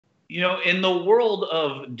In the world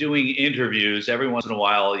of doing interviews, every once in a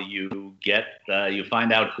while you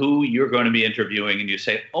find out who you're going to be interviewing, and you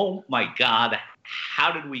say, "Oh my God,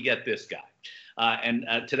 how did we get this guy?" And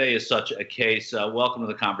today is such a case. Welcome to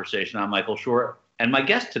the conversation. I'm Michael Shure, and my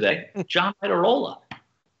guest today, John Iadarola.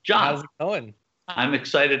 John, how's it going? I'm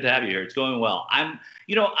excited to have you here. It's going well. I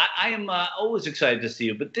am always excited to see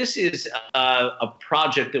you, but this is a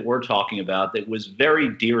project that we're talking about that was very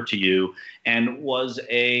dear to you and was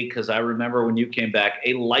because I remember when you came back,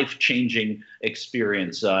 a life-changing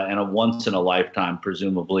experience and a once-in-a-lifetime,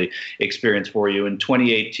 presumably, experience for you. In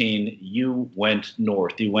 2018, you went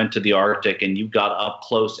north. You went to the Arctic, and you got up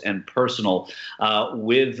close and personal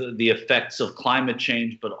with the effects of climate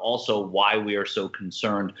change, but also why we are so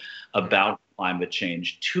concerned about climate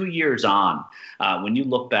change. 2 years on, when you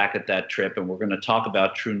look back at that trip, and we're going to talk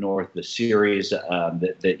about True North, the series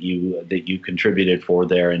that you contributed for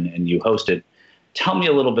there and you hosted, tell me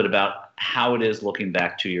a little bit about how it is looking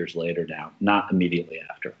back 2 years later now, not immediately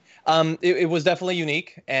after. It was definitely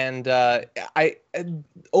unique, and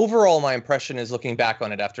overall my impression is looking back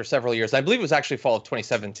on it after several years. I believe it was actually fall of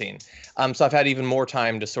 2017, so I've had even more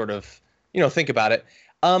time to sort of think about it.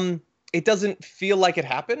 It doesn't feel like it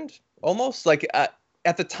happened. Almost like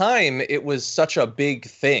at the time, it was such a big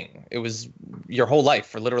thing. It was your whole life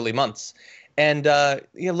for literally months. And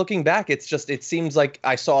looking back, it seems like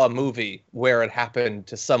I saw a movie where it happened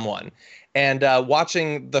to someone. And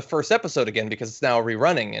watching the first episode again, because it's now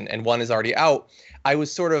rerunning and one is already out, I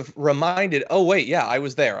was sort of reminded, oh, wait, yeah, I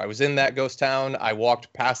was there. I was in that ghost town. I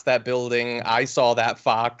walked past that building. I saw that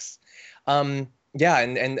fox. Yeah,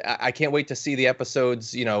 and I can't wait to see the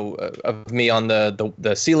episodes, of me on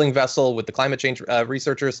the sealing vessel with the climate change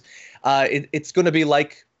researchers. It's going to be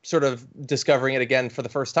like sort of discovering it again for the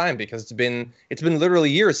first time, because it's been literally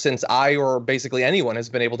years since I or basically anyone has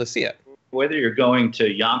been able to see it. Whether you're going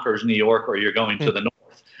to Yonkers, New York, or you're going to the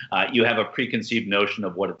north, you have a preconceived notion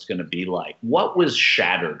of what it's going to be like. What was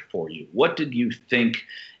shattered for you? What did you think?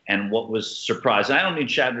 And what was surprised? And I don't mean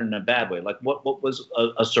shattered in a bad way. Like what was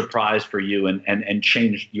a surprise for you and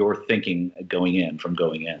changed your thinking going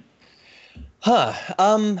in?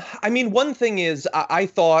 I mean, one thing is I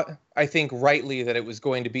think rightly that it was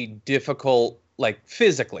going to be difficult, like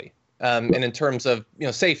physically, and in terms of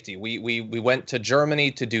safety. We went to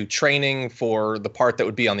Germany to do training for the part that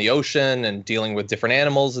would be on the ocean and dealing with different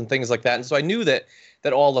animals and things like that. And so I knew that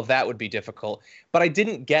all of that would be difficult, but I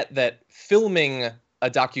didn't get that filming a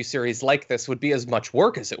docuseries like this would be as much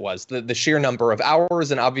work as it was. The sheer number of hours,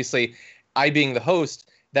 and obviously I being the host,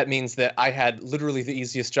 that means that I had literally the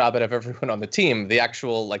easiest job out of everyone on the team. The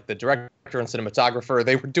actual, like the director and cinematographer,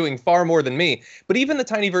 they were doing far more than me. But even the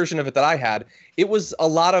tiny version of it that I had, it was a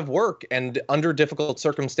lot of work and under difficult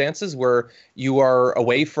circumstances where you are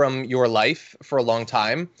away from your life for a long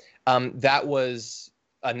time. That was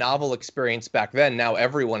a novel experience back then. Now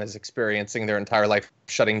everyone is experiencing their entire life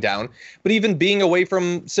shutting down. But even being away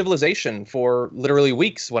from civilization for literally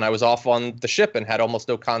weeks when I was off on the ship and had almost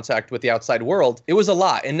no contact with the outside world, it was a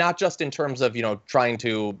lot. And not just in terms of, trying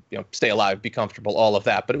to, stay alive, be comfortable, all of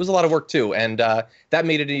that, but it was a lot of work too. And that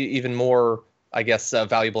made it even more, I guess,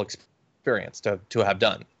 valuable experience to have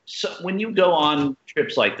done. So when you go on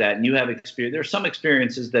trips like that and you have experience, there's some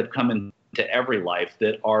experiences that come into every life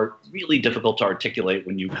that are really difficult to articulate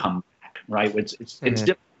when you come back, right? It's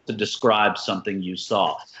difficult to describe something you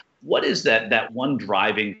saw. What is that one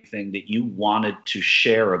driving thing that you wanted to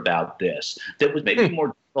share about this that was maybe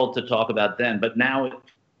more difficult to talk about then, but now it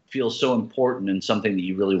feels so important and something that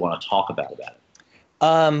you really want to talk about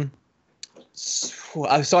it?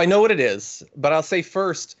 So I know what it is, but I'll say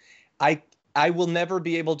first, I will never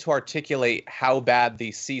be able to articulate how bad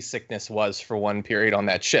the seasickness was for one period on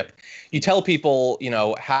that ship. You tell people,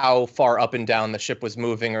 how far up and down the ship was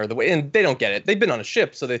moving or the way, and they don't get it. They've been on a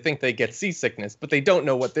ship, so they think they get seasickness, but they don't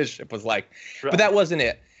know what this ship was like. Right. But that wasn't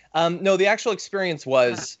it. No, the actual experience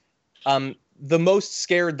was the most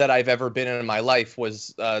scared that I've ever been in my life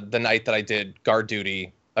was the night that I did guard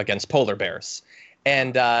duty against polar bears.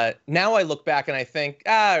 And now I look back and I think,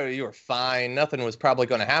 you were fine. Nothing was probably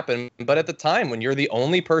going to happen. But at the time, when you're the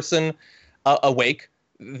only person awake,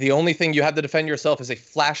 the only thing you have to defend yourself is a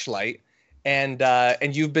flashlight. And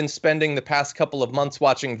you've been spending the past couple of months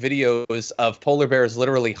watching videos of polar bears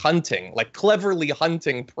literally hunting, like cleverly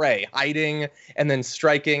hunting prey, hiding and then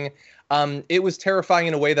striking. It was terrifying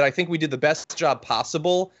in a way that I think we did the best job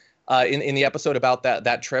possible in the episode about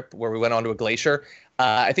that trip where we went onto a glacier.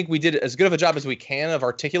 I think we did as good of a job as we can of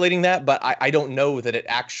articulating that, but I don't know that it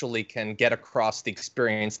actually can get across the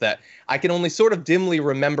experience that I can only sort of dimly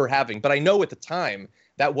remember having. But I know at the time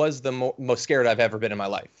that was the most scared I've ever been in my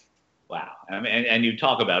life. Wow. I mean, and you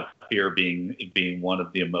talk about fear being one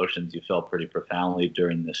of the emotions you felt pretty profoundly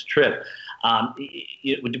during this trip.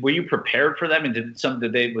 Were you prepared for that? I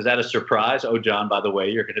mean, was that a surprise? Oh, John, by the way,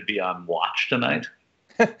 you're going to be on watch tonight.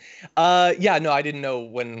 Yeah, no, I didn't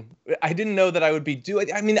know that I would be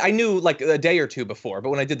doing. I mean, I knew like a day or two before, but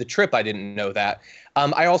when I did the trip, I didn't know that.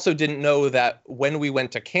 I also didn't know that when we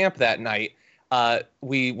went to camp that night,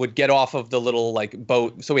 we would get off of the little like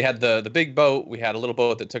boat. So we had the big boat, we had a little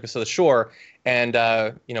boat that took us to the shore, and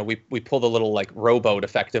we pulled a little like rowboat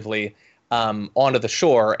effectively onto the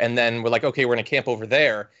shore, and then we're like, okay, we're gonna camp over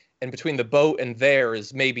there, and between the boat and there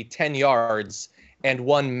is maybe 10 yards and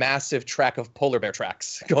one massive track of polar bear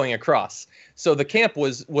tracks going across. So the camp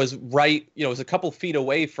was right, it was a couple feet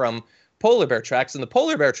away from polar bear tracks, and the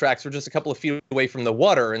polar bear tracks were just a couple of feet away from the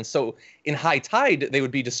water. And so in high tide, they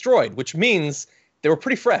would be destroyed, which means they were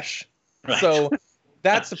pretty fresh. Right. So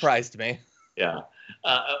that surprised me. Yeah.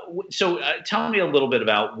 So tell me a little bit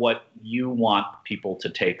about what you want people to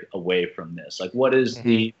take away from this. Like, what is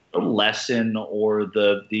the lesson or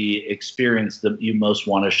the experience that you most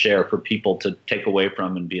want to share for people to take away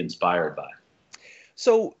from and be inspired by?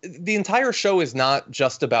 So the entire show is not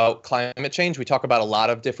just about climate change. We talk about a lot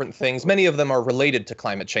of different things. Many of them are related to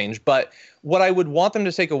climate change. But what I would want them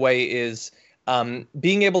to take away is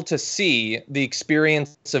being able to see the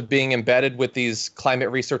experience of being embedded with these climate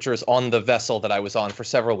researchers on the vessel that I was on for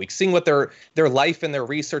several weeks, seeing what their life and their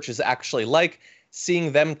research is actually like,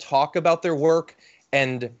 seeing them talk about their work,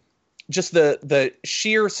 and just the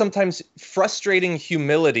sheer, sometimes frustrating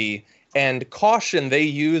humility and caution they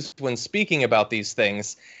use when speaking about these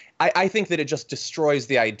things. I think that it just destroys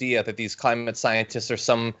the idea that these climate scientists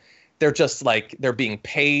are they're being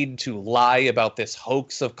paid to lie about this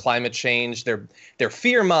hoax of climate change. They're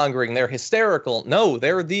fear-mongering. They're hysterical. No,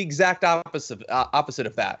 they're the exact opposite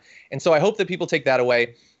of that. And so I hope that people take that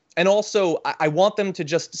away. And also, I want them to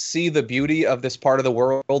just see the beauty of this part of the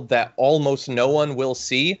world that almost no one will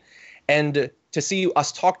see, and to see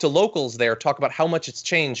us talk to locals there, talk about how much it's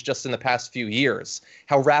changed just in the past few years,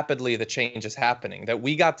 how rapidly the change is happening, that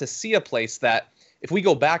we got to see a place that if we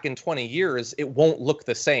go back in 20 years, it won't look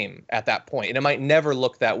the same at that point, and it might never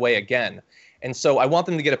look that way again. And so I want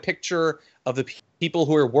them to get a picture of the people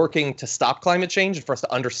who are working to stop climate change and for us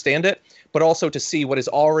to understand it, but also to see what is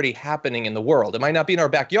already happening in the world. It might not be in our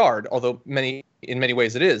backyard, although in many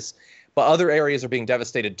ways it is, but other areas are being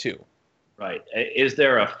devastated too. Right. Is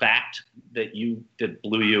there a fact that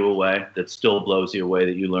blew you away, that still blows you away,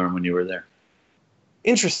 that you learned when you were there?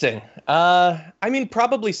 Interesting. I mean,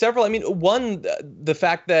 probably several. I mean, one, the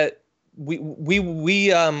fact that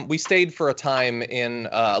we stayed for a time in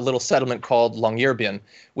a little settlement called Longyearbyen,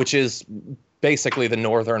 which is basically the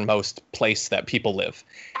northernmost place that people live,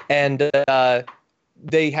 and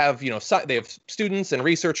they have students and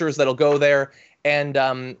researchers that'll go there,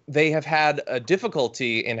 and they have had a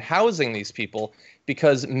difficulty in housing these people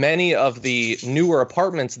because many of the newer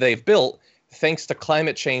apartments they've built, thanks to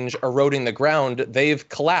climate change eroding the ground, they've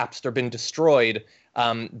collapsed or been destroyed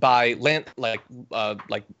by land, like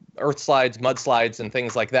earth slides, mudslides, and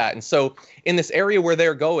things like that. And so in this area where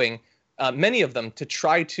they're going, many of them, to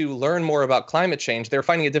try to learn more about climate change, they're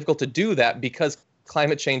finding it difficult to do that because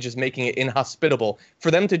climate change is making it inhospitable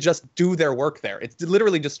for them to just do their work there. It's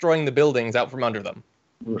literally destroying the buildings out from under them.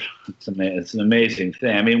 It's an amazing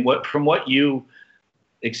thing. I mean, from what you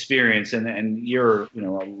experience, and you're a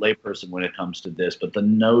layperson when it comes to this, but the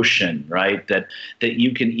notion, right, that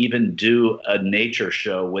you can even do a nature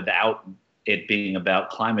show without it being about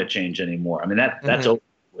climate change anymore. I mean, that's over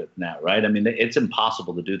with now, right? I mean, it's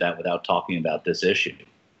impossible to do that without talking about this issue.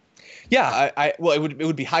 Yeah, well, it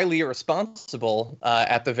would be highly irresponsible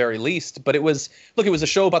at the very least. But it was a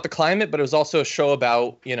show about the climate, but it was also a show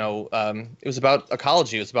about it was about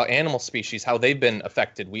ecology, it was about animal species, how they've been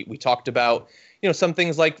affected. We talked about some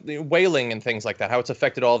things like whaling and things like that, how it's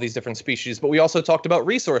affected all these different species. But we also talked about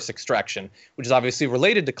resource extraction, which is obviously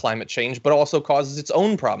related to climate change, but also causes its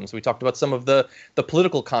own problems. We talked about some of the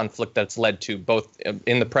political conflict that's led to, both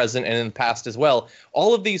in the present and in the past as well.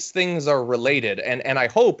 All of these things are related, and I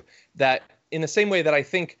hope that in the same way that I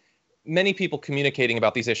think many people communicating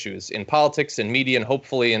about these issues in politics and media, and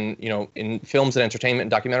hopefully in films and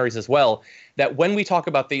entertainment and documentaries as well, that when we talk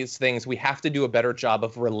about these things, we have to do a better job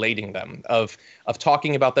of relating them, of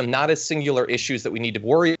talking about them not as singular issues that we need to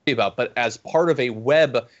worry about, but as part of a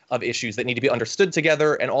web of issues that need to be understood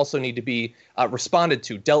together and also need to be responded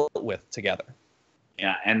to, dealt with together.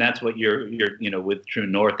 Yeah, and that's what you're with True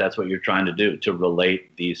North, that's what you're trying to do, to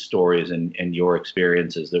relate these stories and your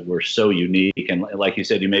experiences that were so unique. And like you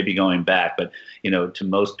said, you may be going back, but to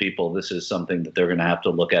most people, this is something that they're going to have to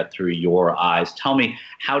look at through your eyes. Tell me,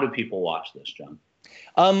 how do people watch this, John?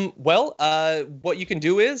 What you can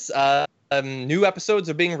do is new episodes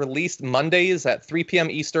are being released Mondays at 3 p.m.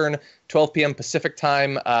 Eastern, 12 p.m. Pacific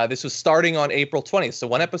time. This was starting on April 20th. So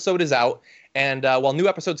one episode is out. And while new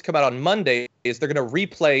episodes come out on Mondays, they're going to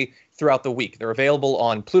replay throughout the week. They're available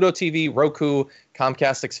on Pluto TV, Roku,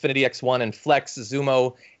 Comcast, Xfinity X1, and Flex,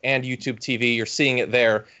 Xumo, and YouTube TV. You're seeing it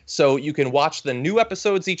there. So you can watch the new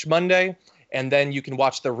episodes each Monday, and then you can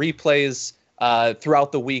watch the replays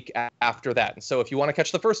throughout the week after that. And so if you want to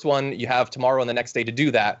catch the first one, you have tomorrow and the next day to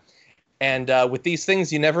do that. And with these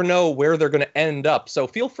things, you never know where they're going to end up. So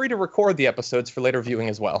feel free to record the episodes for later viewing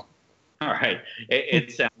as well. All right.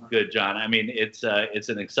 It sounds good, John. I mean, it's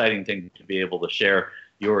an exciting thing to be able to share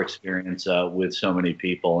your experience with so many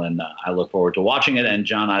people. And I look forward to watching it. And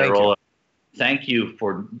John Iadarola, thank you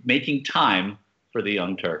for making time for the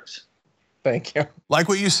Young Turks. Thank you. Like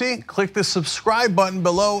what you see? Click the subscribe button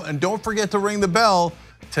below and don't forget to ring the bell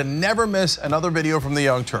to never miss another video from the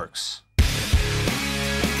Young Turks.